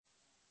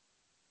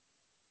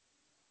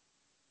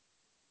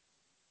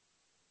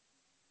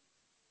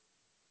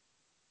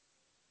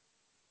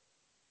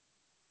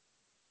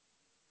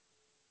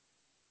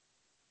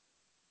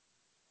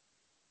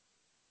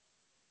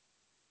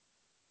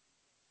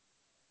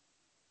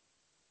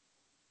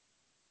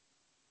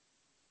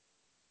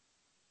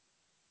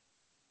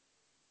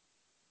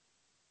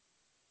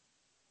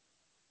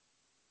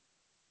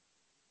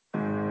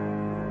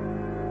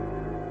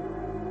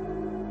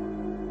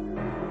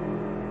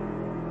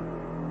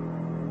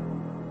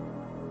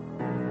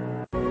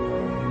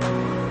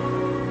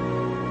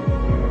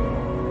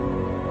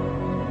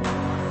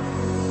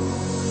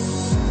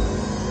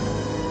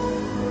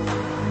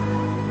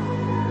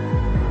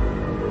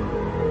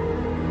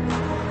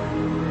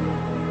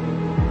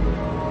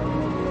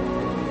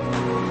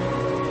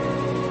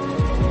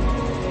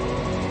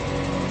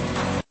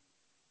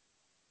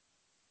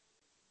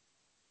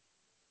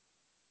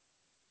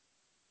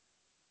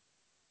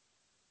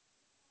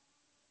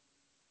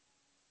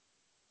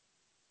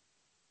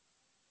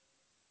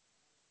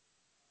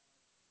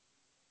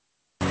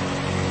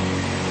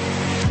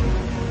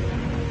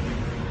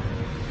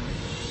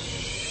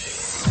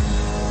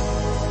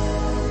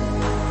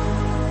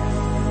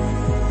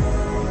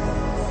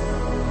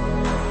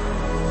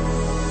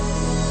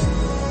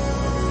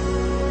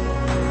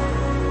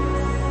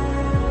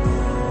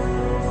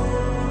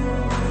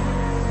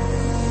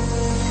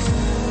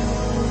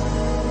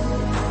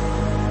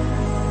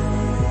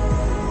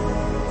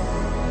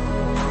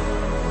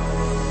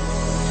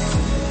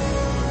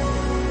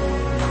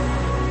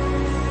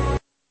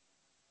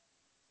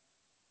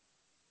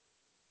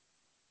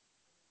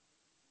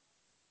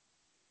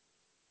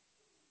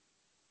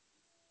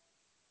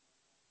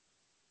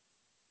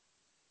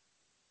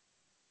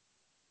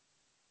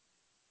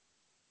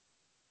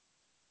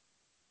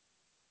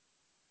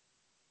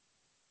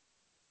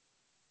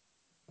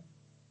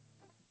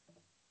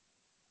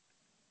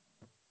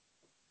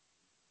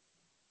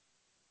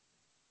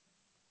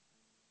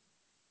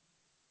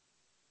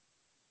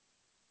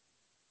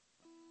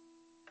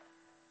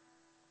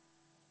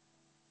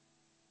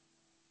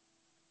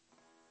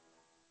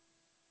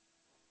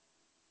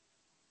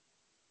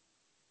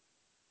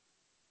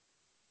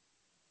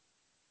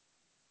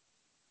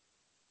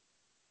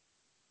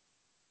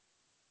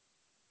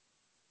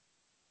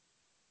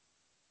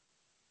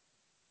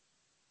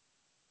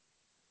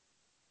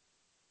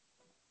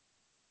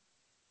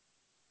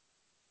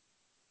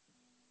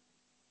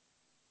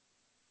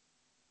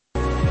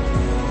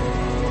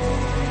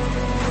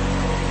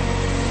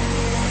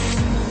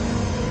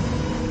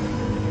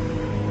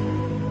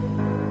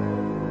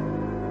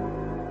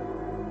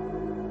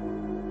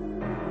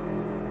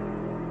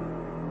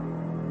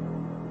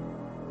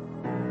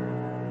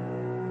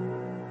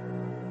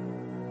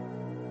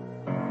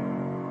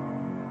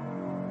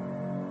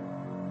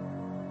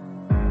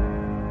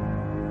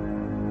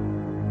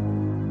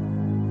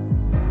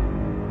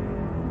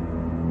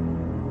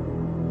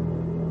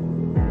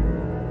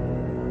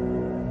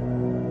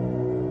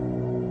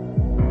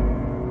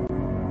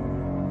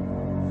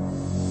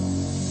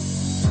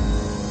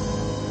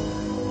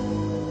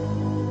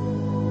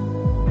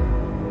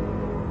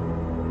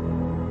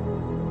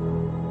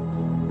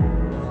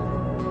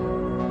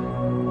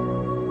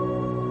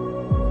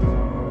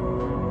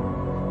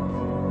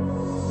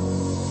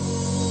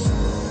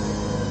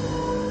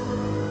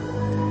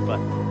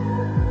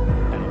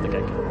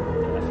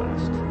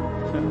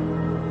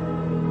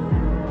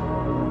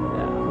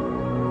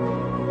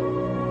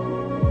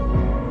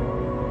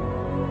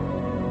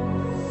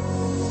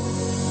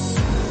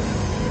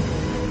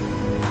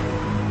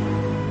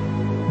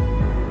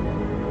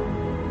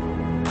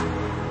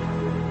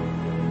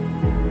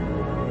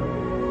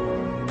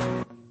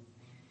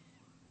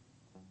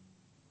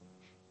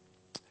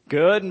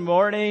Good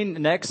morning,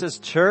 Nexus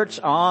Church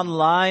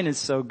Online. It's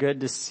so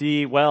good to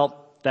see,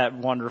 that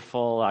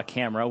wonderful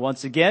camera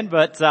once again,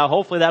 but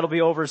hopefully that'll be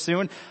over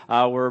soon.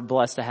 We're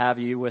blessed to have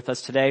you with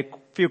us today. A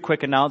few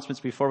quick announcements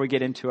before we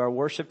get into our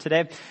worship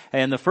today.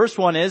 And the first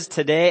one is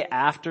today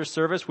after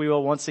service, we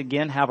will once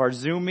again have our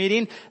Zoom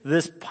meeting.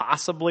 This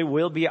possibly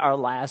will be our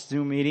last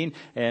Zoom meeting,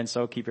 and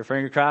so keep your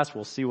finger crossed.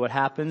 We'll see what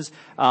happens.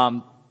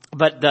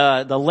 But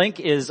the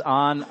link is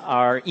on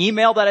our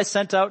email that I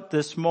sent out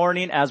this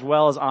morning as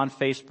well as on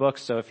Facebook.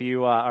 So if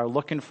you are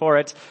looking for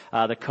it,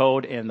 the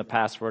code and the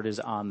password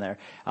is on there.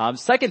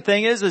 Second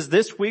thing is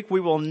this week we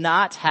will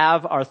not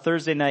have our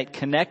Thursday night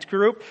Connect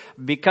group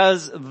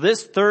because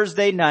this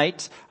Thursday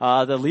night,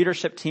 the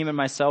leadership team and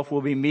myself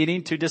will be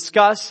meeting to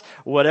discuss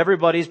what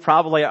everybody's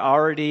probably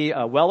already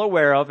well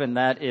aware of, and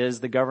that is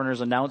the governor's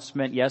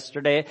announcement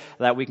yesterday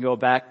that we can go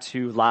back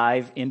to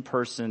live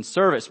in-person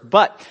service.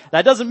 But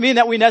that doesn't mean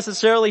that we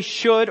necessarily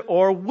should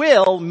or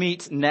will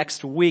meet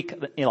next week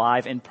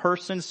live in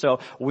person.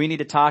 So we need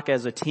to talk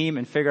as a team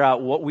and figure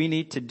out what we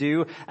need to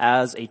do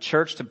as a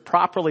church to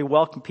properly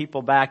welcome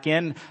people back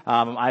in.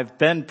 I've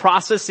been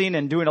processing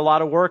and doing a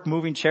lot of work,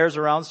 moving chairs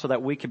around so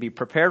that we can be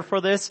prepared for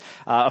this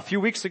a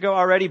few weeks ago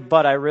already,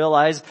 but I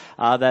realized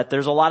that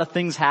there's a lot of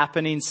things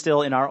happening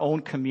still in our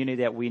own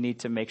community that we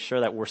need to make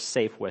sure that we're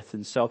safe with.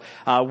 And so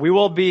we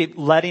will be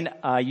letting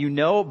you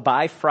know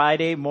by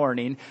Friday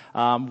morning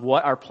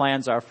what our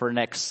plans are for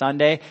next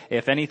Sunday.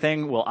 If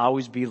anything, we'll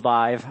always be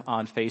live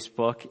on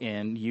Facebook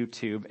and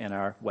YouTube and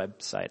our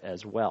website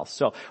as well.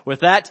 So with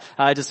that,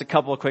 just a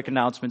couple of quick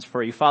announcements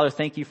for you. Father,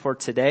 thank you for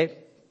today.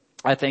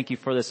 I thank you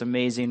for this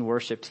amazing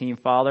worship team,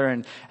 Father,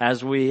 and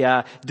as we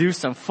do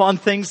some fun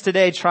things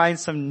today, trying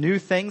some new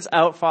things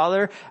out,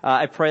 Father,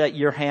 I pray that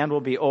your hand will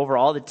be over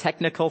all the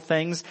technical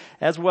things,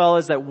 as well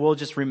as that we'll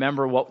just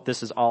remember what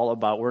this is all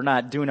about. We're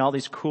not doing all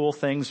these cool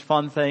things,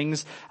 fun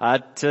things,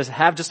 to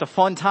have just a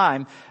fun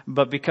time,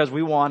 but because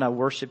we want to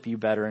worship you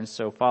better. And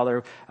so,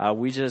 Father,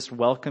 we just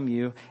welcome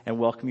you and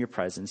welcome your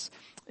presence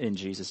in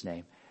Jesus'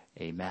 name.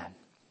 Amen.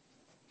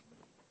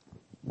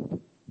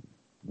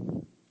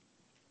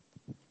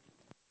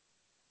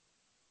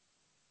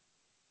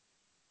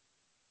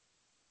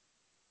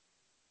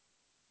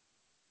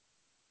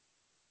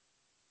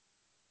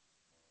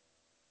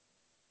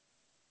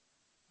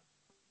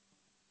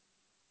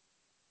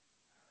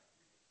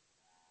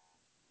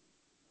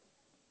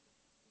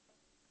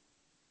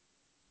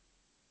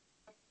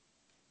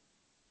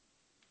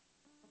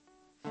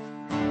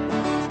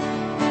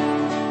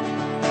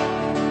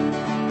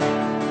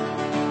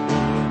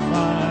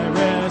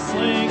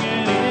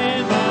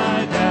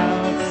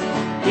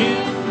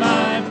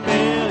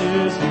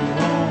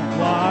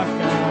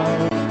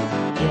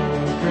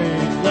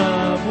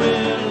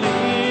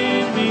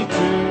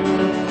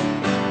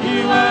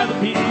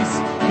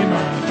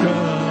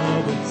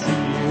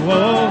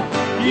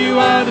 You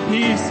are the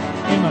peace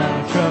in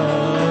my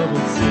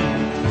troubled sea.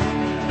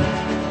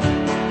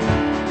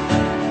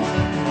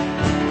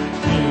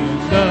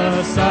 In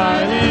the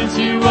silence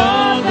you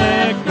won't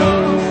let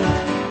go.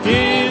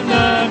 In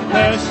the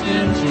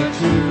questions your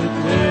truth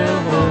will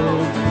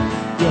hold.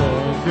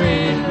 Your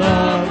great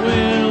love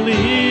will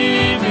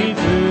lead me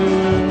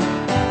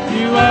through.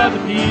 You are the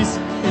peace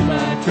in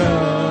my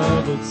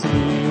troubled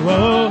sea.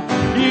 Oh,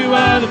 you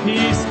are the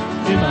peace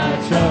in my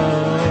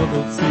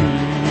troubled sea.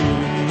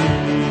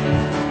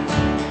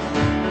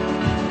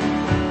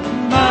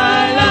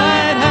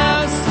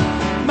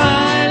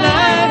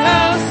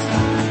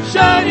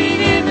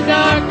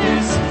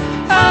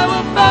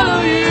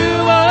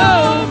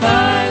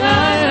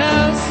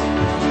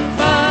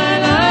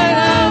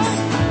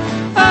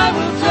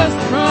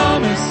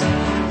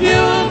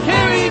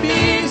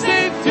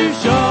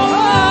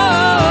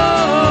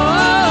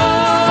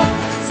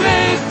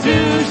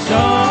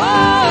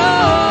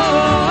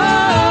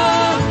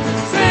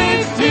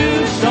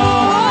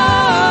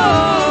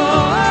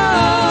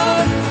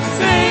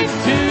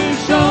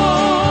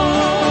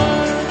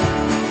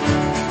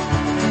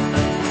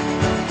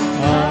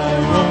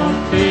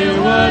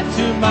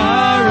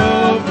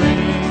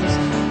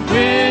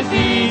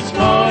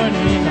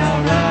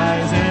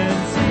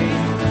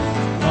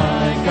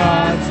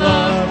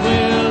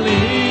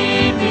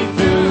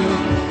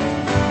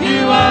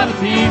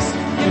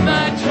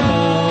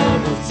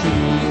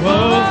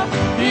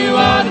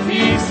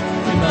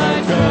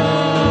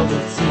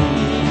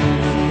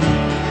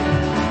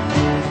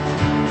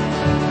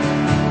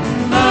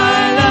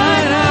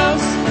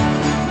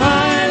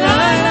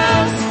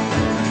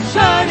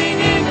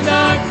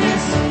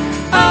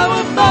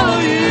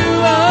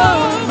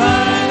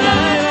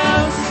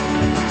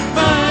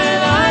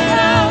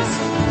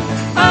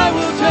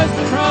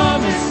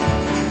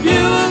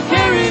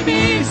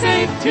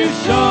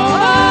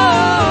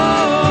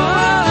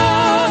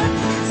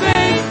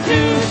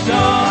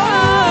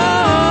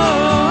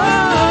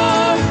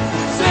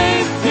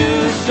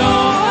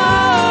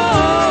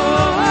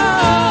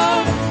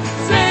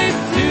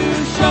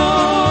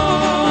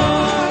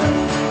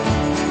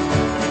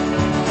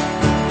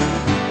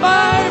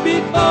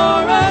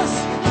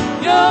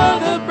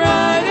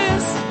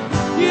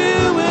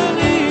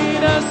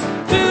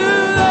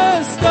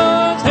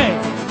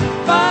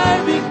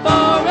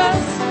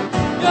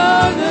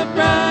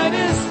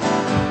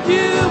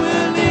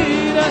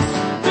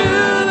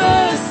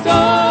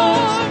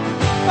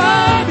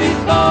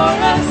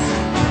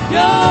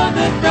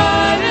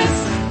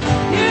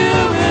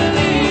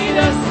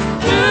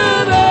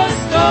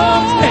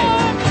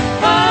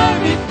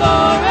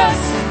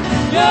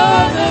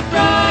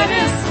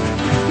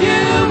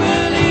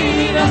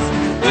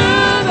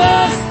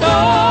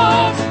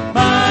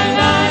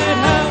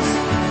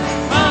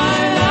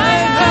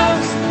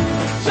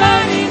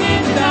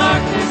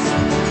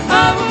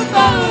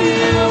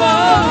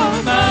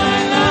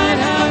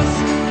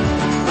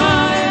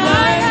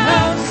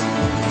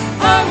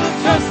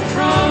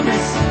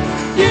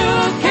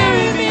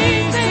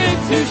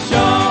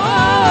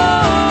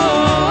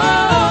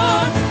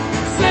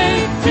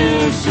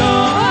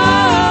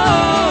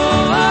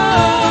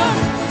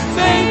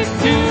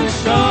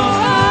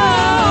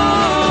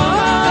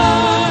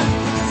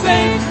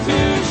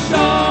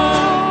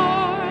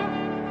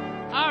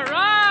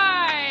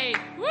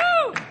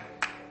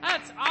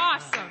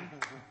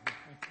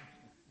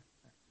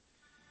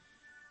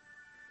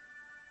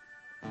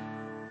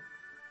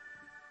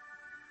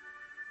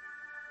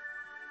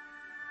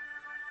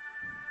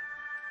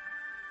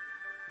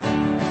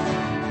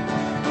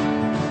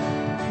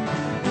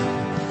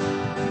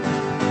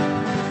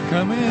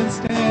 come and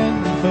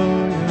stand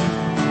before Him.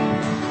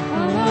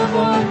 Oh, how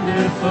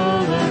wonderful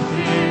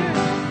appear!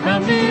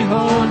 Come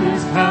behold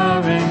His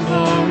power and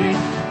glory,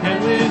 and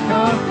with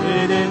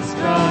confidence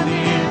draw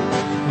near.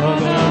 For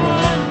the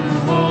one who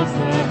holds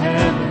the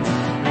heavens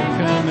and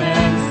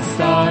commands the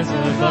stars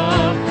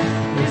above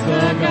is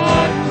the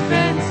God who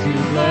bends to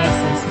bless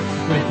us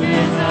with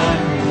His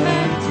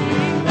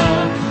unrelenting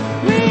love.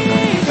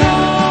 Rejoice!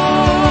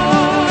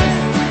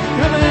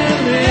 Come and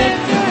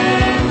lift your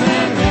hands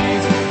and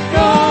raise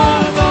your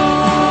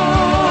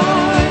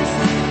voice.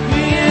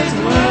 He is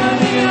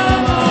worthy of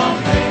all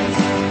praise.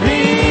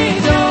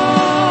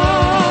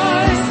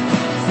 Rejoice!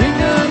 Sing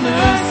the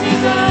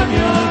mercies of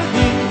your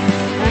King,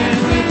 and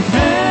with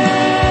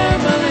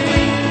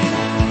trembling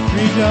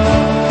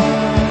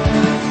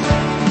rejoice.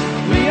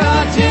 We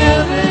are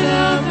children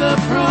of the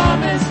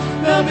promise,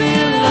 the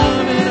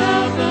beloved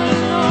of the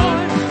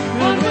Lord,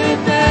 one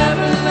with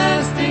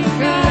everlasting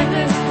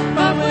kindness,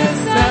 but with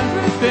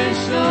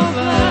sacrificial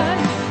blood,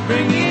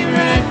 bringing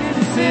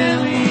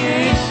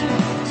reconciliation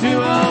to a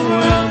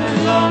world that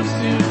longs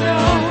to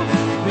know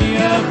the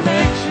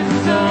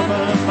affections of a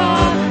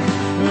Father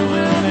who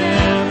will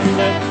never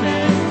let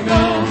them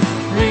go.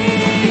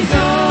 Rejoice,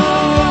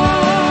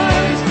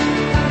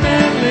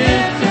 and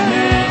lift your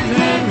hands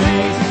and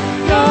raise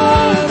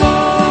your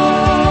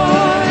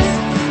voice.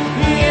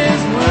 He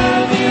is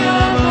worthy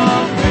of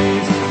all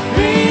praise.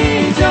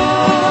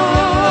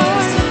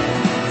 Rejoice,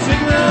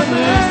 sing the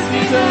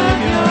mercies of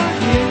your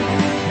King,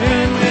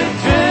 and with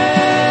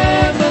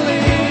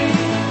trembling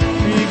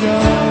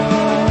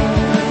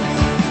rejoice.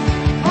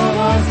 All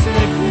our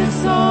sickness,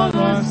 all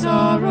our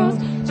sorrows,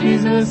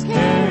 Jesus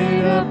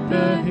carried up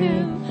the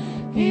hill.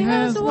 He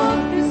has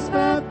walked His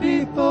path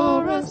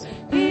before us.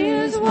 He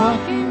is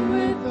walking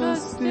with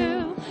us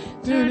still,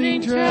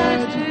 turning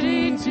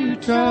tragedy to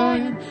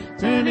triumph,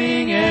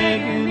 turning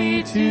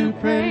agony to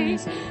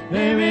praise.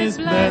 There is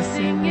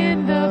blessing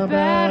in the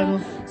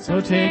battle, so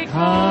take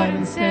heart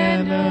and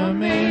stand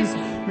amazed.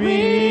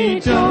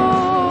 Rejoice,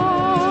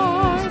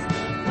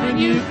 when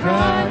you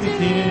cry to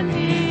Him,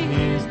 He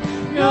hears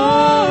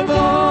your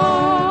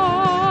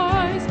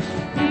voice.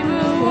 He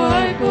will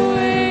wipe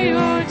away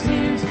your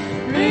tears.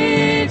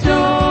 Rejoice,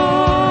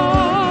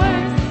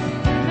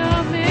 in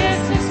the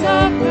midst of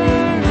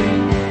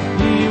suffering,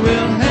 He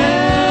will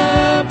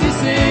help you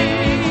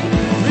sing.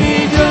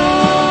 Rejoice,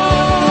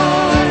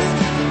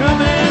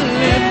 come and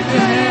lift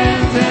your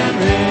hands and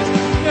raise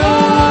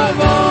your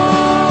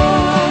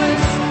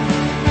voice.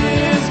 He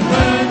is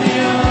worthy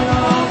of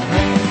all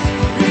praise.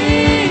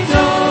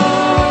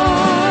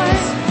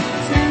 Rejoice,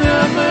 sing the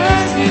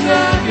mercies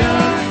of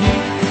your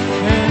King,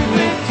 and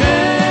with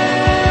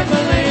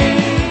trembling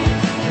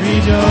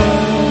rejoice.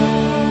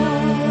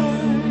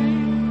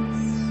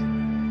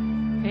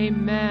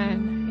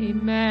 Amen.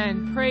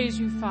 Amen. Praise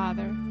you,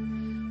 Father.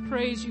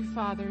 Praise you,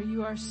 Father.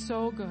 You are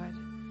so good.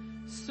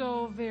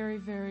 So very,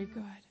 very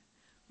good.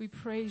 We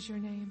praise your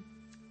name.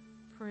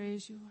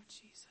 Praise you, Lord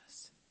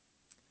Jesus.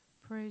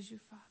 Praise you,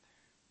 Father.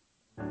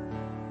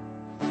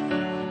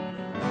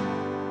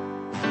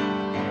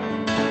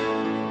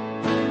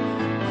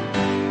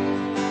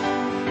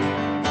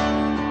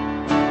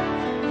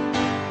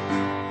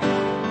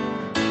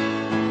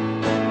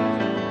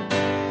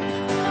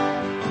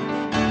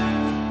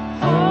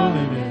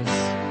 Holiness,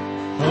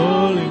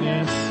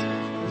 holiness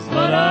is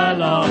what I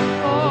long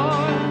for.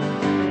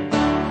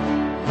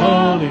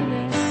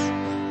 Holiness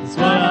is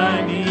what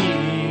I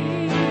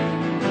need.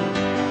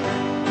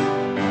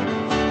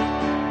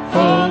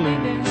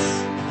 Holiness,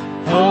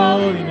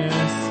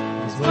 holiness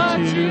is what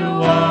you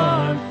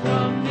want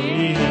from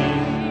me.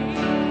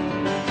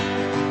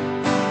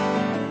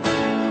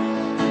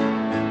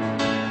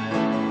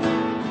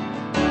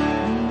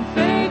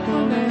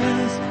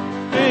 Faithfulness,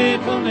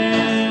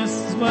 faithfulness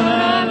is what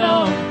I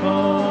long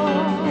for.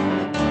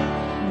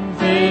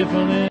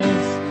 Faithfulness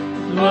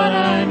is what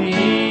I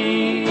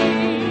need.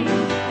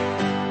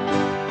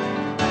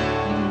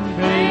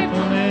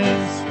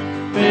 Faithfulness,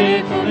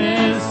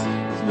 faithfulness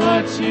is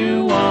what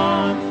you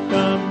want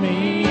from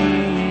me.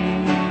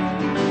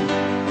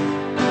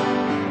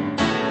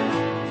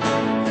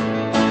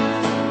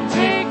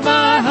 Take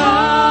my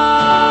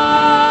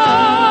heart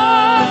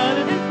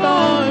and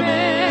inform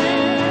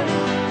it.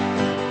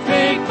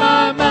 Take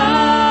my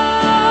mind,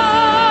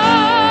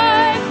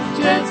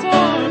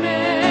 transform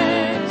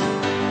it.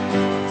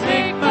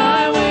 Take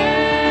my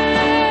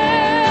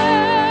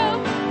will,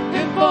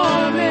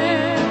 conform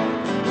it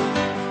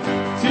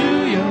to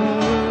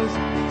yours,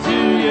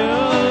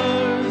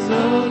 oh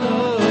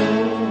Lord.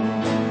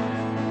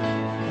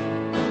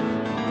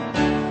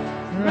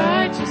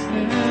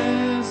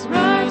 Righteousness,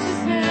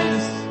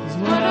 righteousness is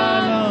what I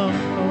long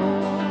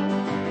for.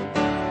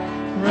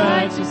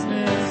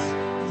 Righteousness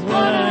is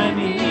what I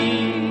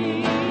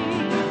need.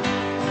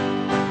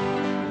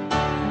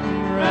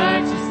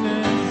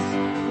 Righteousness,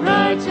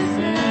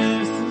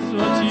 righteousness is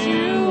what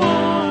you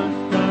want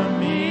from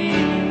me.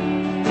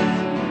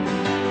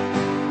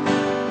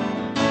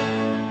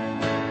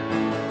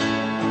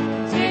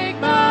 Take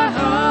my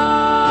heart,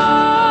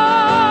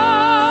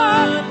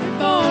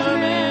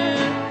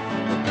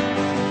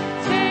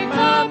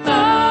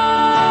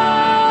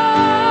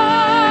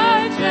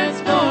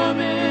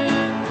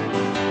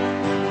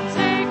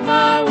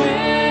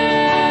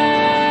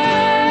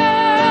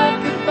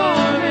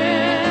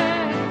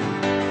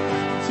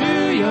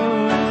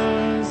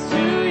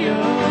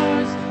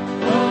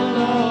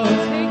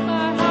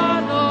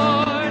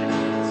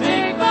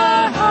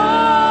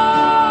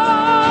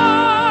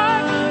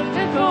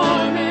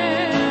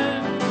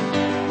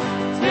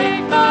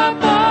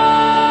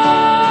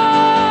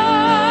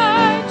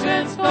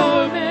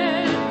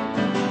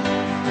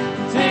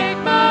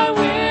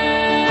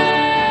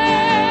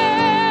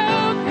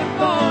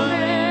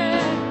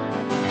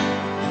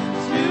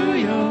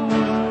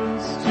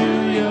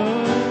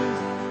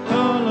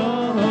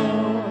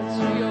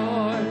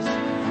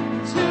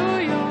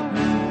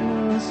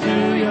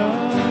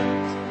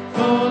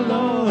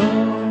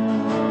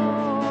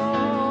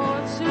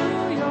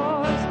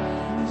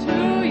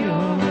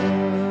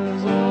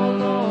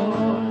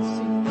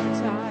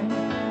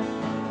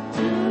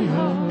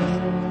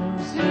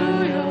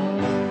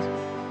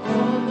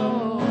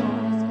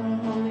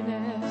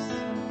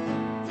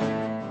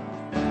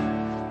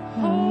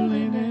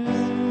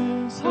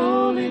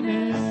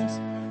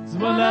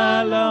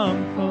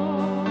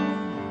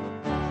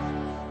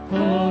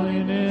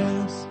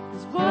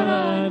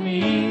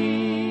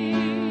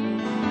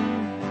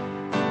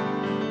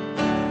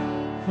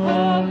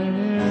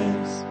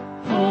 Holiness,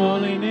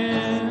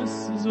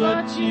 holiness is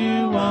what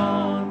you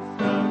want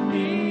from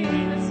me.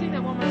 Let's sing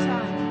that one more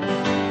time.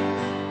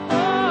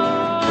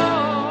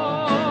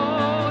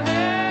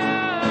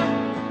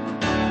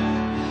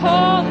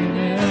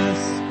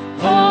 Holiness,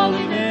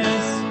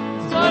 holiness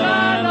is what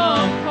I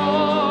long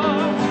for.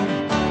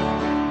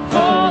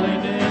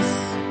 Holiness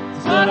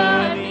is what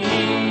I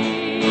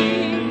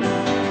need.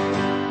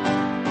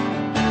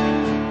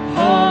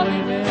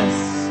 Holiness,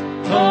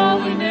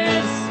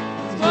 holiness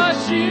is what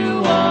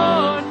you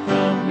want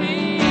from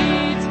me.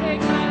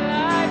 Take my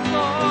life,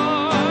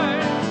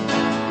 Lord.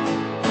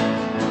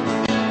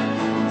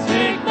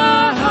 Take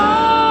my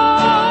heart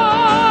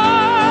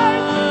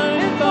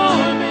and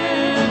form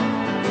it.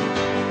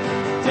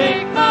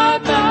 Take my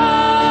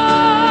mind,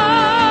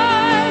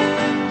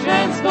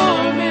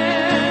 transform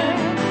it.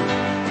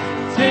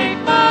 Take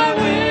my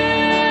will,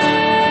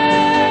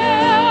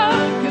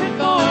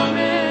 conform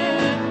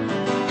it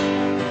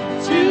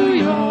to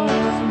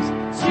yours,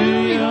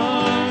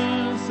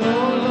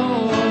 oh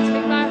Lord.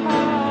 Take my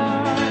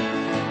heart.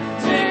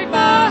 Take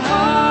my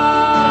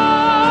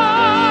heart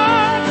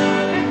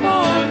and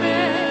form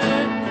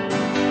it.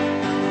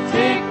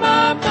 Take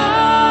my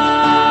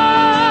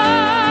mind,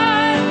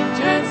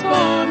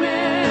 transform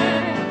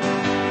it.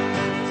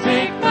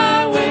 Take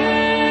my will,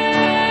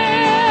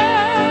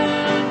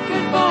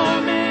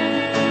 conform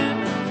it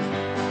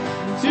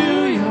to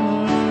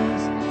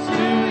yours,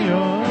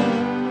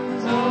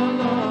 oh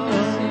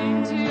Lord. Sing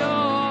to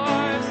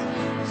yours.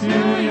 To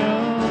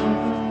yours,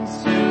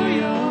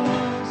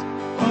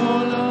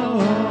 oh Lord.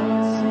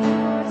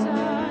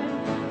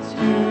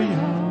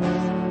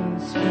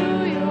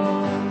 To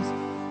yours,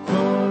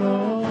 oh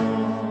Lord.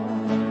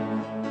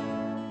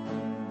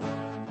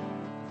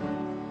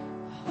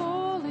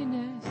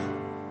 Holiness,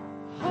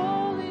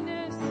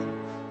 holiness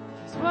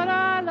is what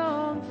I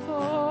long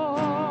for.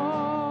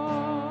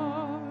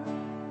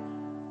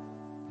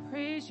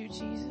 Praise you,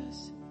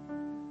 Jesus.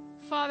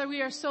 Father,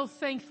 we are so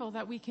thankful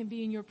that we can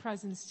be in your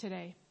presence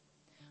today.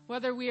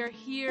 Whether we are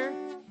here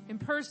in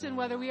person,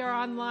 whether we are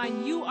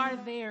online, you are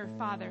there,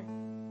 Father.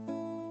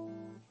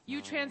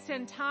 You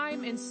transcend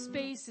time and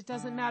space. It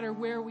doesn't matter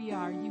where we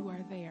are, you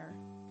are there.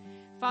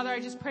 Father,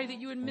 I just pray that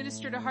you would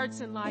minister to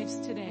hearts and lives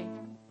today.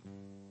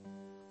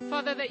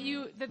 Father, that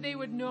they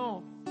would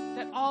know,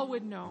 that all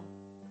would know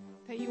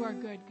that you are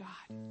good,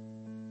 God.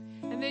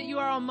 And that you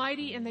are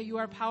almighty and that you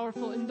are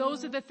powerful. And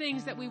those are the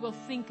things that we will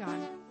think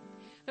on.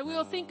 That we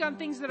will think on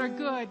things that are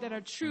good, that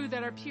are true,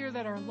 that are pure,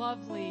 that are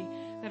lovely,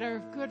 that are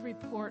of good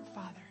report,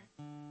 Father.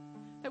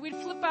 That we'd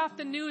flip off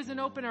the news and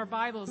open our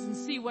Bibles and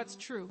see what's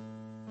true.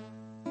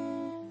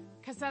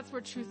 Because that's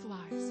where truth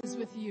lies, is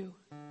with you.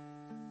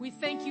 We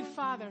thank you,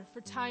 Father,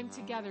 for time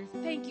together.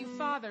 Thank you,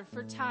 Father,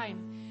 for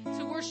time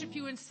to worship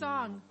you in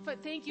song.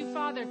 But thank you,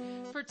 Father,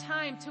 for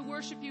time to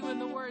worship you in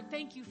the Word.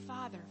 Thank you,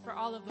 Father, for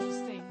all of those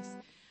things.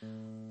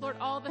 Lord,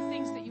 all the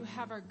things that you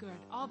have are good.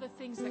 All the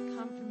things that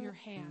come from your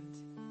hand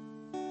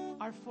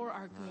are for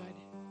our good.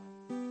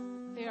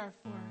 They are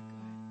for our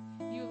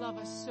good. You love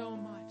us so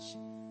much.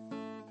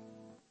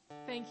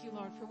 Thank you,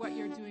 Lord, for what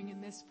you're doing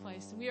in this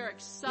place. We are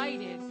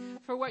excited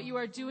for what you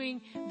are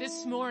doing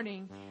this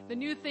morning, the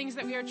new things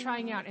that we are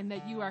trying out, and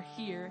that you are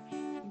here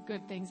and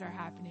good things are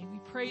happening. We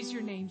praise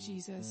your name,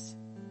 Jesus.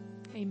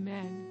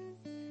 Amen.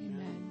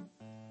 Amen.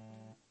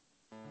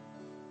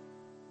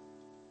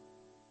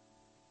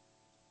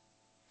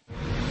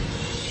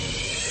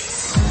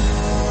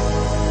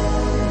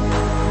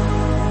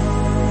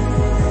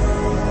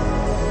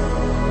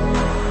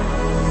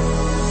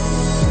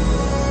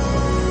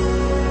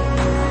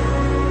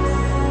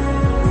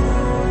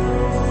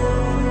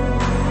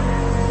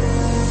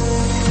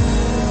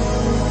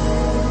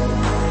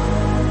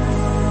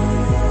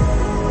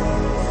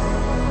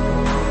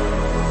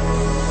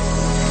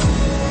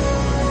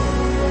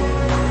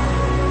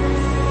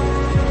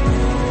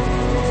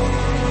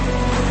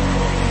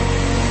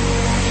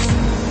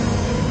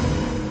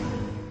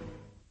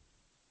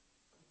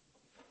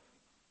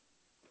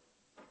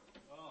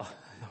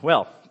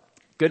 Well,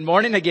 good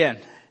morning again.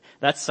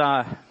 That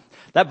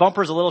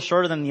bumper's a little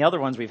shorter than the other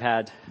ones we've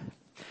had.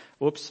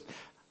 Whoops,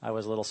 I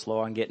was a little slow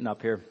on getting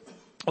up here.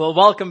 Well,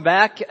 welcome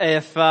back.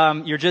 If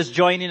you're just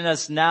joining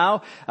us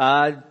now,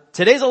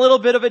 today's a little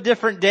bit of a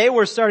different day.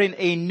 We're starting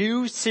a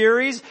new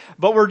series,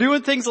 but we're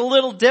doing things a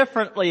little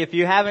differently. If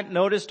you haven't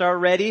noticed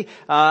already,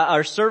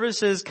 our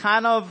service is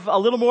kind of a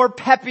little more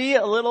peppy,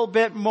 a little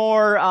bit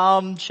more,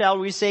 shall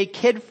we say,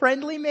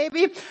 kid-friendly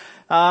maybe.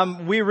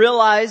 We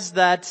realize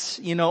that,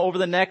 over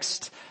the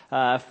next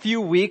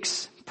few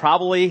weeks,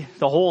 probably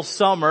the whole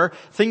summer,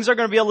 things are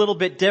going to be a little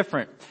bit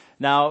different.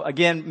 Now,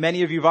 again,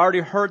 many of you have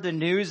already heard the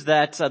news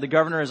that the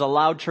governor has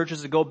allowed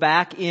churches to go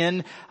back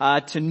in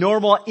to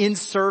normal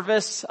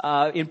in-service,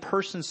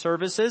 in-person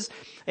services.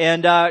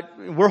 And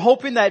we're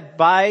hoping that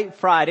by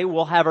Friday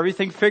we'll have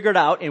everything figured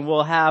out and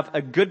we'll have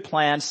a good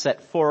plan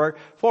set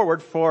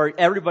forward for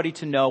everybody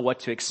to know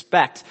what to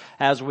expect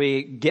as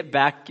we get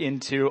back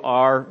into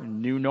our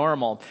new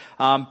normal.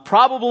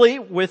 Probably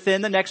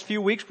within the next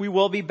few weeks we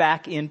will be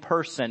back in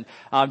person,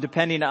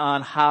 depending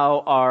on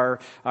how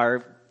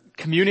our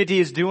community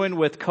is doing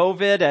with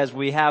COVID as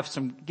we have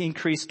some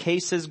increased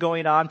cases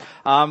going on.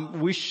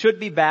 We should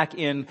be back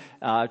to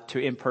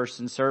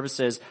in-person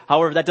services.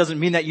 However, that doesn't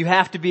mean that you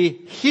have to be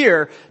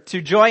here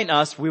to join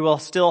us. We will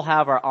still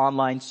have our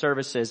online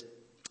services.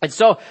 And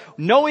so,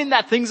 knowing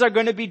that things are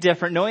going to be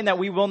different, knowing that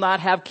we will not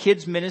have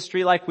kids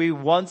ministry like we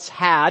once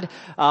had,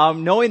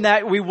 knowing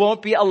that we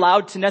won't be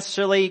allowed to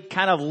necessarily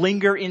kind of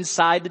linger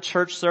inside the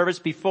church service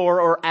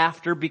before or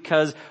after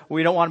because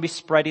we don't want to be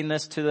spreading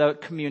this to the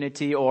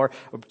community or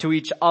to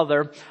each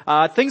other,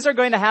 things are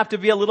going to have to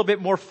be a little bit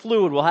more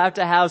fluid. We'll have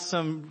to have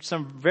some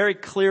very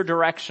clear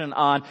direction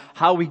on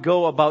how we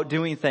go about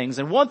doing things.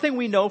 And one thing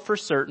we know for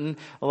certain,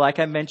 like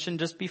I mentioned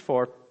just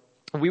before,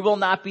 we will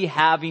not be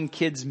having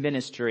kids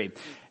ministry.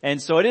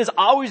 And so it is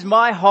always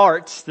my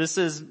heart, this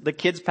is the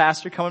kids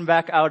pastor coming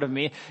back out of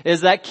me,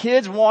 is that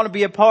kids want to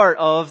be a part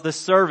of the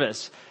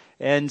service.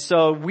 And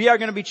so we are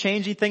going to be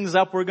changing things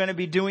up. We're going to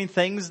be doing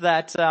things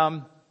that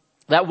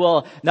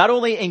will not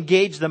only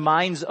engage the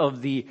minds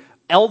of the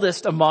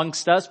eldest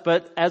amongst us,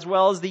 but as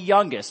well as the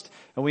youngest.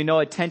 And we know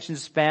attention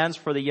spans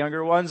for the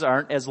younger ones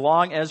aren't as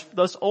long as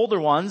those older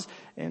ones,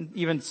 and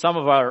even some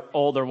of our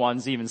older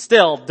ones even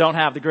still don't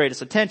have the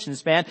greatest attention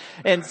span.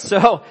 And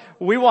so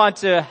we want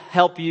to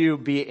help you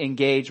be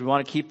engaged. We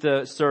want to keep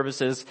the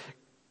services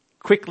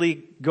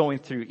quickly going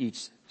through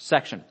each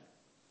section.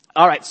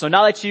 All right, so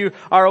now that you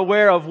are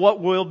aware of what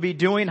we'll be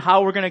doing,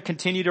 how we're going to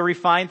continue to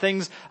refine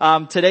things,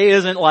 today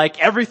isn't like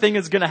everything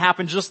is going to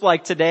happen just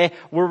like today.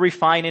 We're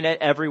refining it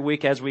every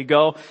week as we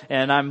go,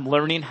 and I'm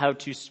learning how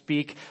to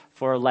speak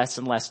for less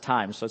and less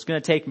time. So it's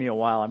going to take me a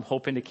while. I'm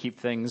hoping to keep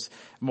things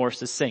more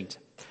succinct.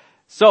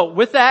 So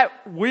with that,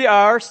 we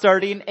are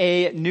starting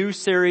a new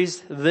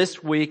series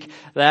this week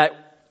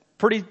that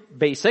pretty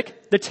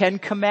basic, the 10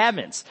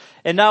 Commandments.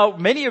 And now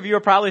many of you are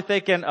probably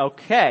thinking,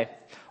 okay,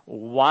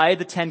 why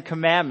the 10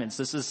 Commandments?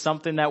 This is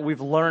something that we've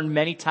learned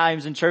many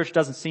times in church.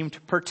 Doesn't seem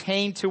to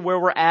pertain to where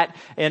we're at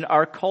in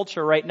our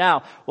culture right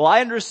now. Well,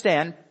 I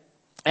understand,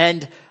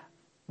 and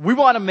we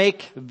want to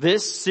make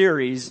this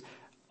series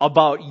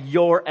about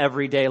your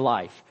everyday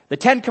life. The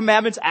 10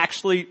 Commandments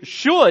actually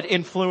should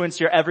influence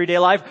your everyday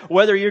life,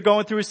 whether you're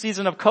going through a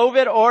season of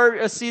COVID or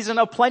a season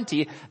of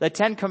plenty. The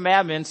 10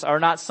 Commandments are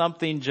not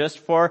something just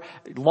for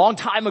a long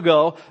time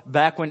ago,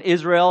 back when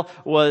Israel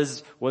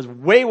was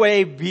way,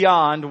 way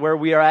beyond where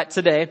we are at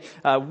today.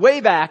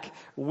 Way back,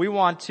 we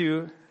want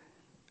to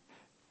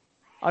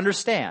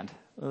understand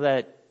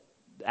that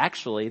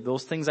actually,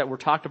 those things that were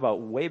talked about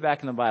way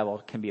back in the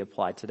Bible can be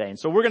applied today. And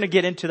so we're going to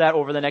get into that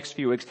over the next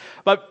few weeks.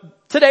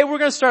 But today we're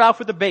going to start off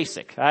with the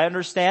basic. I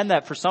understand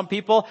that for some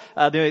people,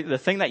 the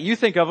thing that you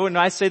think of when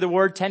I say the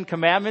word 10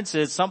 Commandments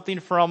is something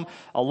from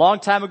a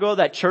long time ago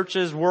that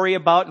churches worry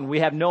about, and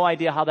we have no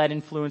idea how that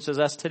influences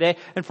us today.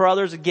 And for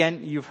others,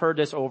 again, you've heard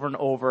this over and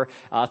over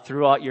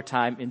throughout your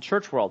time in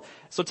church world.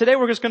 So today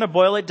we're just going to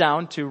boil it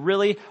down to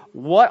really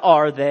what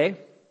are they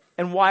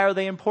and why are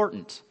they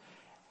important?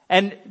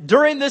 And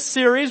during this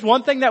series,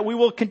 one thing that we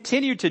will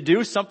continue to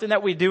do, something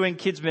that we do in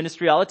kids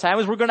ministry all the time,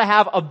 is we're going to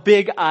have a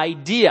big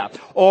idea,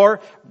 or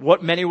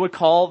what many would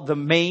call the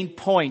main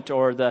point,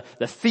 or the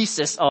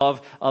thesis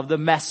of the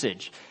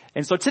message.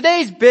 And so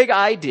today's big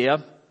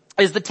idea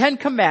is the 10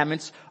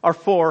 Commandments are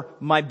for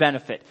my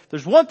benefit.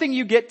 There's one thing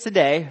you get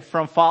today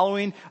from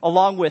following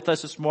along with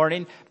us this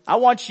morning. I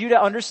want you to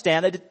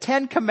understand that the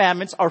 10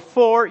 Commandments are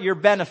for your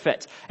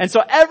benefit. And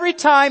so every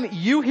time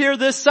you hear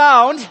this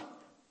sound,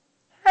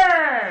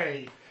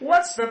 hey,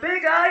 what's the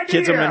big idea?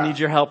 Kids, I'm going to need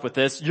your help with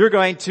this. You're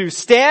going to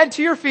stand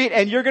to your feet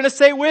and you're going to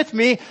say with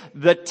me,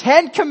 the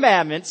 10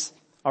 Commandments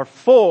are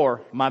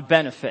for my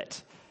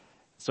benefit.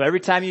 So every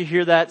time you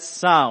hear that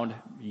sound,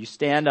 you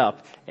stand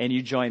up and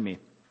you join me.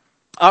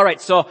 All right,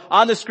 so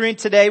on the screen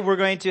today, we're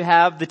going to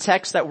have the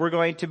text that we're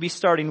going to be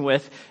starting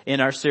with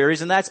in our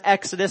series, and that's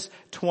Exodus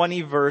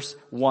 20, verse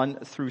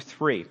 1 through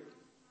 3.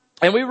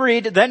 And we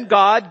read, "Then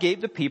God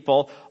gave the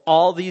people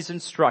all these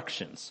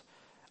instructions.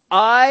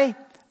 I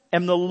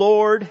am the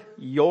Lord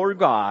your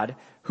God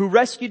who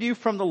rescued you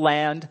from the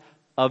land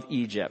of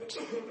Egypt,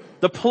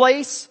 the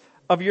place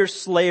of your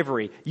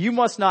slavery. You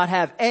must not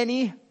have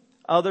any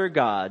other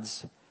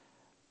gods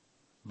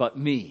but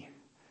me."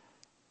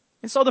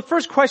 And so the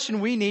first question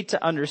we need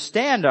to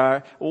understand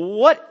are,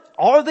 what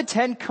are the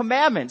 10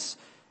 Commandments?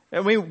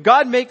 I mean,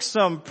 God makes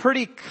some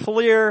pretty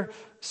clear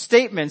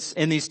statements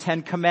in these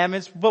 10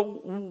 Commandments,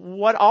 but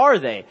what are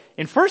they?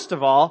 And first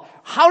of all,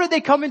 how did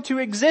they come into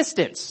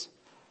existence?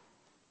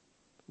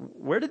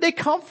 Where did they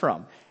come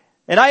from?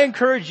 And I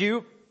encourage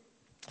you,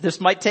 this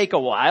might take a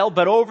while,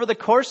 but over the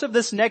course of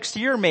this next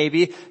year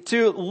maybe,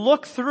 to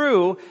look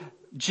through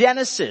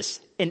Genesis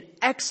and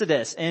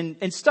Exodus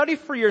and study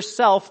for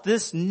yourself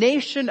this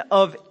nation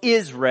of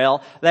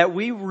Israel that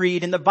we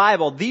read in the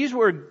Bible. These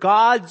were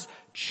God's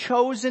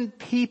chosen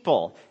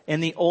people in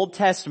the Old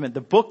Testament,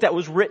 the book that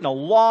was written a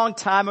long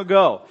time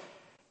ago.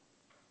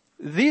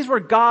 These were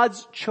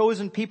God's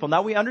chosen people.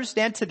 Now we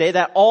understand today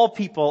that all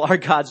people are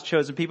God's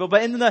chosen people,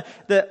 but in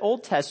the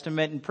Old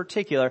Testament in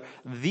particular,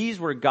 these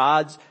were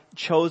God's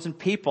chosen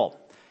people.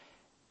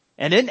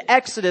 And in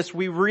Exodus,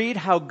 we read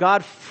how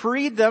God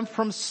freed them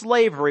from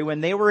slavery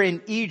when they were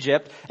in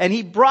Egypt, and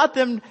He brought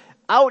them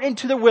out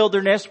into the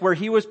wilderness where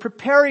He was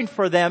preparing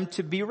for them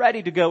to be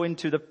ready to go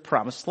into the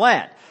promised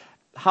land.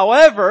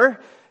 However,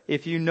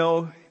 if you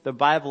know the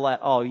Bible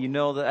at all, you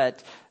know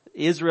that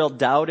Israel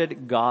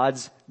doubted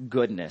God's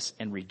goodness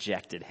and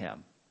rejected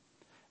Him.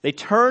 They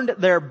turned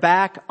their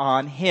back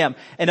on Him.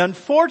 And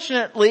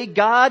unfortunately,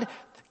 God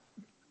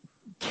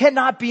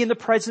cannot be in the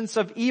presence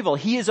of evil.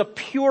 He is a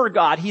pure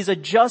God. He's a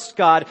just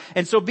God.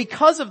 And so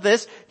because of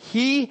this,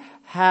 He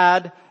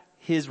had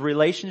His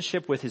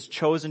relationship with His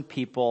chosen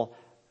people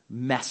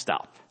messed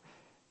up.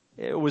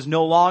 It was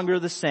no longer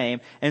the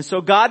same. And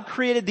so God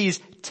created these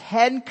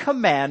 10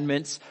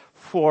 commandments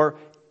for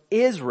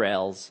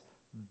Israel's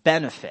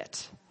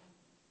benefit.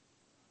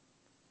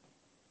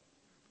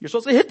 You're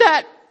supposed to hit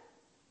that.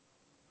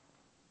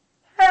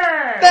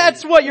 Hey,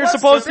 That's what you're what's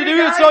supposed the to big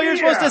do. So you're idea?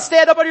 supposed to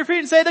stand up on your feet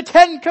and say, the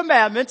 10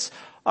 commandments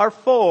are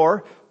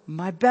for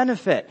my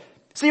benefit.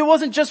 See, it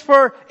wasn't just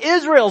for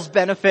Israel's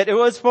benefit. It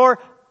was for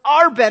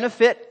our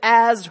benefit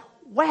as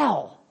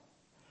well.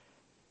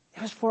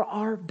 It was for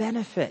our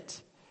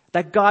benefit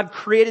that God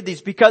created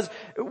these, because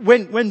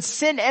when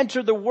sin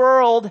entered the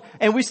world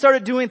and we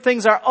started doing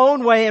things our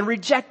own way and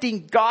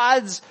rejecting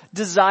God's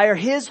desire,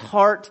 His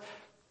heart,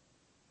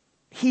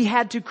 He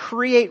had to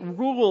create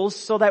rules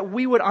so that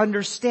we would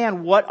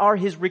understand what are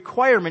His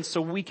requirements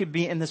so we could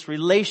be in this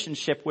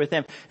relationship with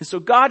Him. And so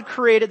God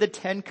created the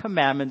 10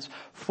 commandments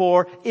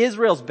for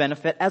Israel's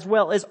benefit as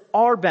well as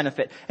our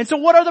benefit. And so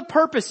what are the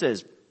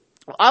purposes?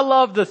 I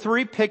love the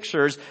 3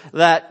 pictures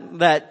that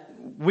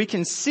we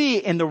can see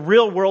in the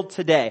real world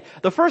today.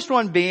 The first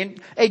one being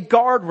a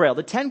guardrail.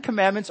 The 10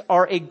 commandments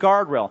are a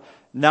guardrail.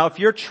 Now, if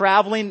you're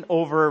traveling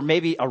over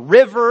maybe a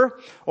river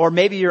or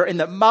maybe you're in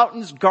the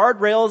mountains,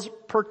 guardrails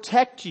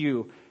protect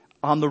you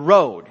on the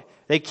road.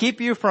 They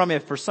keep you from,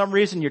 if for some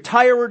reason your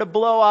tire were to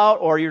blow out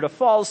or you're to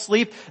fall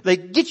asleep, they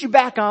get you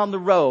back on the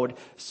road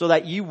so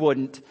that you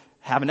wouldn't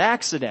have an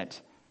accident.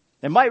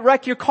 It might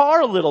wreck your car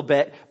a little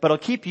bit, but it'll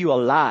keep you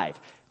alive.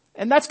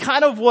 And that's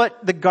kind of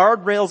what the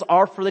guardrails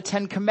are for the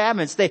 10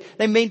 commandments. They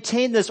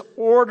maintain this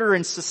order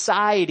in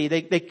society.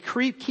 They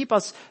keep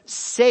us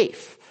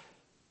safe,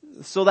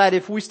 so that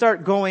if we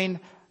start going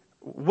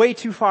way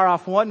too far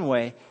off one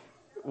way,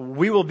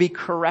 we will be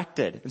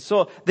corrected. And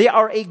so they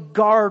are a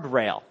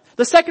guardrail.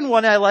 The second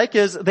one I like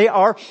is they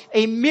are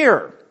a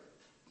mirror.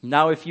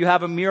 Now, if you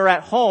have a mirror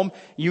at home,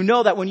 you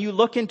know that when you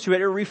look into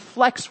it, it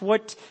reflects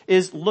what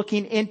is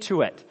looking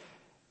into it.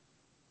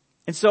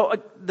 And so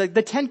the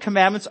 10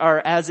 commandments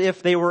are as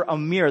if they were a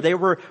mirror. They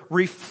were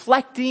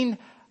reflecting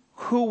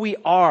who we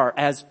are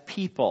as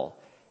people.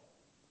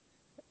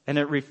 And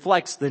it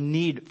reflects the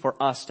need for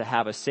us to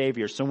have a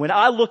Savior. So when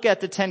I look at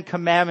the 10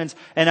 commandments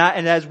and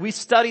as we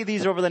study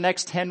these over the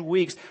next 10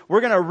 weeks, we're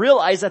going to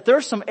realize that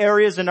there's some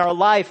areas in our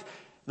life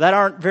that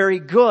aren't very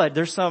good.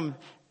 There's some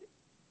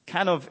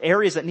kind of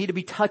areas that need to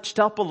be touched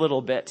up a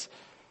little bit.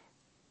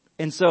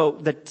 And so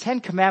the 10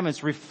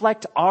 commandments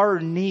reflect our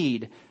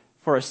need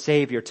for a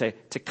Savior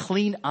to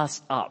clean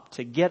us up,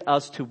 to get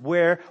us to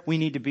where we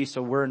need to be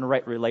so we're in the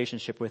right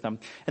relationship with Him.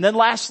 And then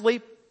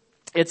lastly,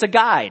 it's a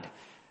guide.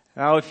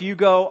 Now, if you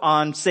go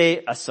on,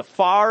 say, a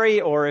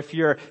safari, or if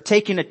you're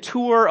taking a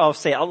tour of,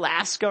 say,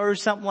 Alaska or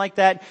something like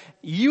that,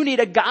 you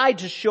need a guide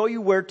to show you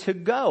where to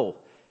go.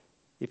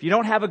 If you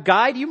don't have a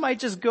guide, you might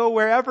just go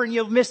wherever and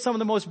you'll miss some of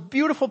the most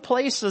beautiful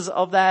places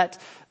of that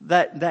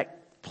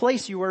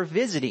place you are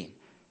visiting.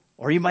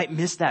 Or you might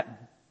miss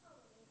that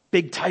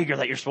big tiger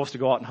that you're supposed to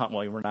go out and hunt.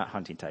 Well, we're not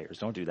hunting tigers.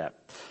 Don't do that.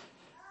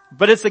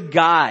 But it's a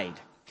guide.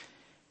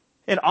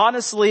 And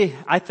honestly,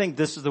 I think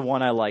this is the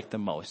one I like the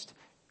most.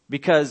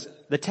 Because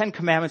the 10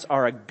 commandments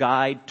are a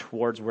guide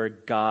towards where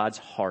God's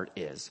heart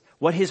is.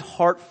 What His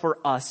heart for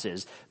us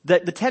is. The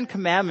 10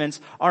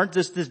 commandments aren't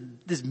just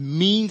this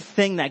mean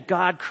thing that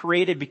God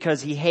created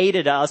because He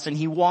hated us and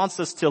He wants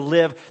us to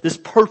live this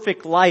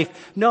perfect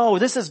life. No,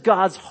 this is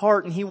God's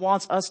heart and He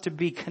wants us to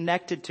be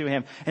connected to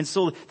Him. And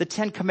so the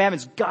 10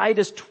 commandments guide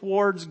us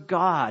towards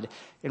God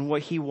and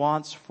what He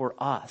wants for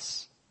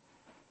us.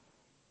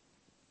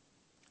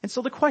 And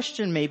so the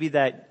question maybe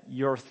that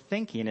you're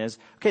thinking is,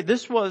 okay,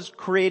 this was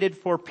created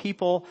for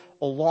people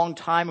a long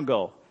time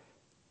ago.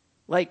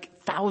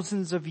 Like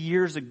thousands of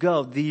years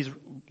ago, these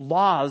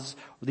laws,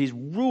 these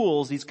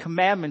rules, these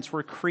commandments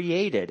were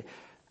created.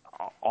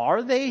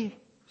 Are they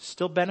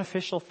still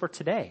beneficial for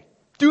today?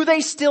 Do they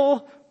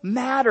still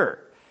matter?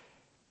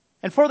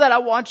 And for that, I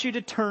want you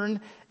to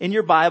turn in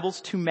your Bibles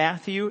to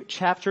Matthew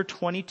chapter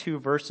 22,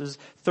 verses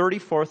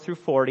 34 through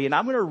 40. And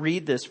I'm going to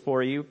read this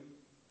for you.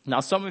 Now,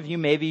 some of you,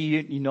 maybe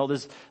you know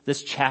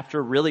this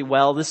chapter really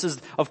well. This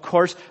is, of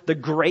course, the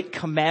great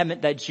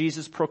commandment that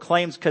Jesus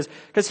proclaims.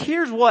 Because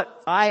here's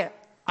what I've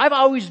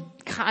always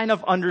kind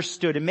of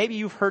understood, and maybe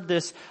you've heard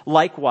this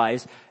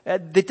likewise.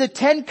 The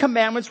 10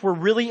 Commandments were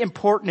really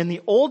important in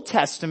the Old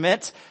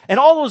Testament, and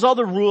all those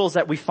other rules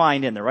that we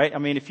find in there, right? I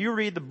mean, if you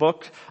read the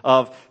book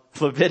of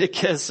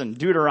Leviticus and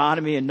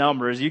Deuteronomy and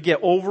Numbers, you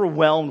get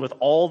overwhelmed with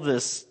all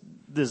this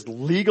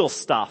legal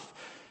stuff.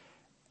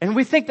 And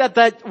we think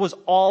that was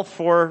all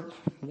for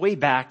way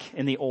back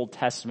in the Old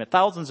Testament,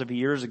 thousands of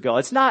years ago.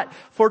 It's not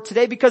for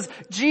today because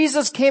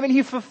Jesus came and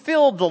He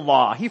fulfilled the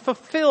law. He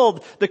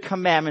fulfilled the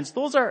commandments.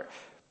 Those are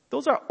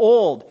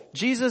old.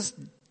 Jesus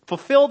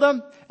fulfilled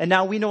them, and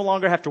now we no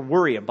longer have to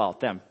worry about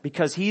them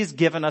because He's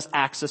given us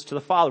access to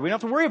the Father. We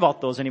don't have to worry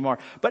about those anymore.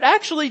 But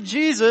actually,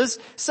 Jesus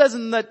says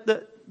in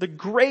the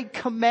great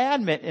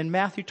commandment in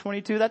Matthew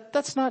 22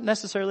 that's not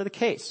necessarily the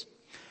case.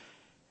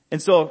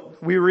 And so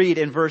we read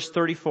in verse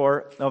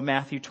 34 of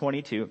Matthew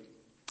 22,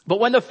 "But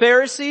when the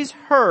Pharisees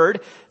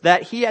heard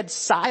that He had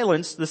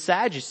silenced the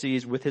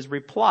Sadducees with His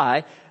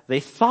reply, they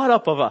thought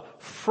up of a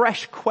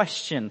fresh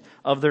question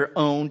of their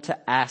own to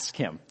ask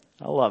Him."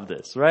 I love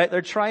this, right?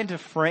 They're trying to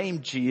frame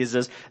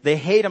Jesus. They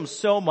hate Him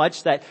so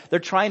much that they're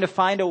trying to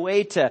find a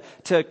way to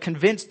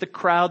convince the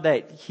crowd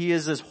that He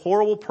is this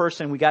horrible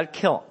person. We got to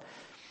kill Him.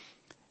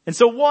 And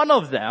so one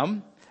of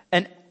them,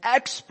 an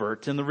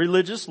expert in the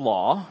religious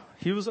law,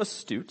 he was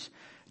astute,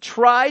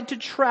 tried to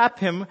trap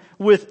Him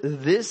with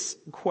this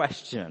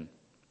question.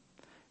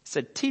 He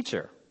said,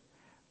 "Teacher,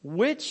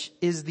 which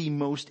is the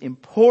most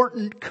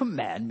important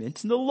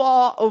commandment in the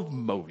law of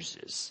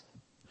Moses?"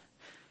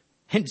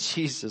 And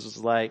Jesus was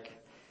like,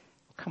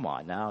 "Come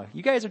on now,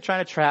 you guys are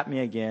trying to trap me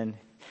again.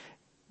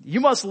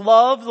 You must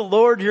love the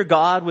Lord your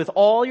God with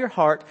all your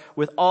heart,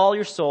 with all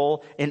your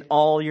soul, and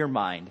all your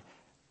mind."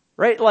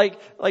 Right? Like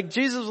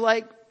Jesus was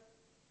like,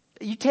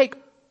 you take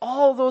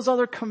all those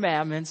other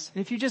commandments,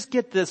 and if you just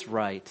get this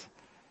right,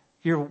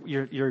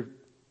 you're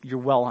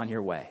well on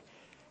your way.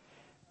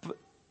 But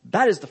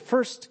that is the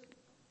first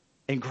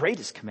and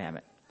greatest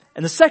commandment.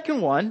 And the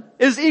second one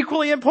is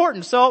equally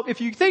important. So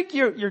if you think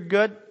you're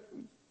good,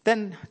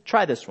 then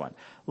try this one.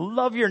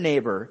 Love your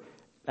neighbor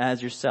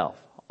as yourself.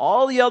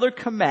 All the other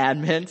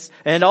commandments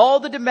and all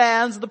the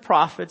demands of the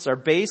prophets are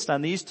based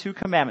on these two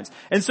commandments.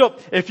 And so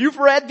if you've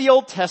read the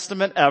Old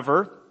Testament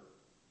ever,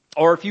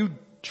 or if you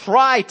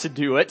try to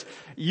do it,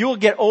 you'll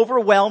get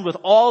overwhelmed with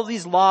all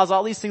these laws,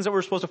 all these things that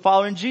we're supposed to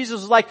follow. And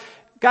Jesus was like,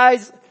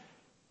 "Guys,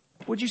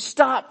 would you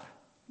stop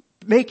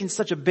making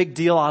such a big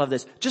deal out of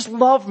this? Just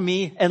love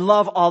me and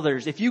love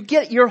others. If you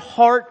get your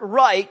heart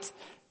right,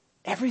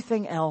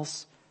 everything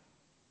else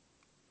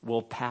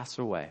will pass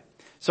away."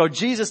 So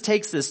Jesus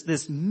takes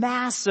this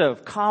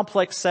massive,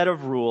 complex set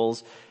of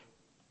rules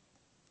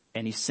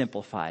and He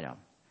simplified them.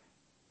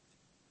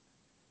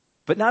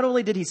 But not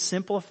only did He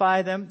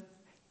simplify them,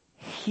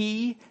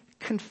 He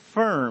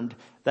confirmed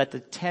that the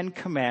 10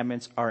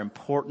 Commandments are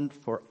important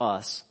for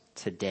us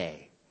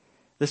today.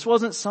 This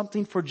wasn't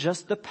something for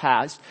just the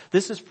past.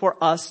 This is for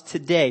us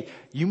today.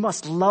 You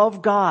must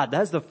love God.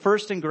 That's the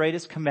first and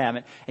greatest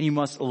commandment. And you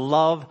must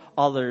love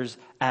others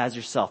as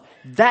yourself.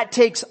 That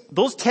takes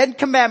those 10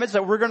 commandments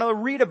that we're going to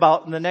read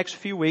about in the next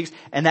few weeks,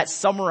 and that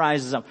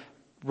summarizes them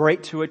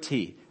right to a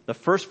T. The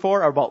first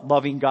 4 are about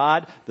loving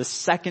God. The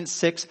second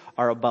 6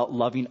 are about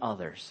loving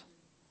others.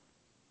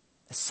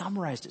 It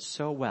summarized it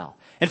so well.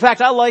 In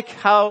fact, I like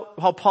how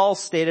Paul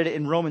stated it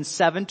in Romans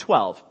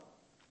 7:12.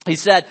 He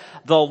said,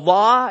 "The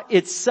law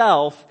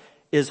itself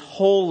is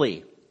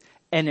holy,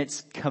 and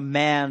its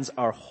commands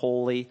are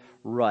holy,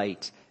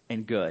 right,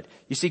 and good."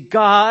 You see,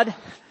 God,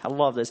 I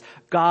love this,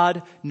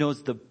 God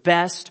knows the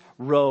best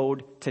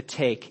road to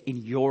take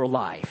in your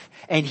life,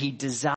 and He designed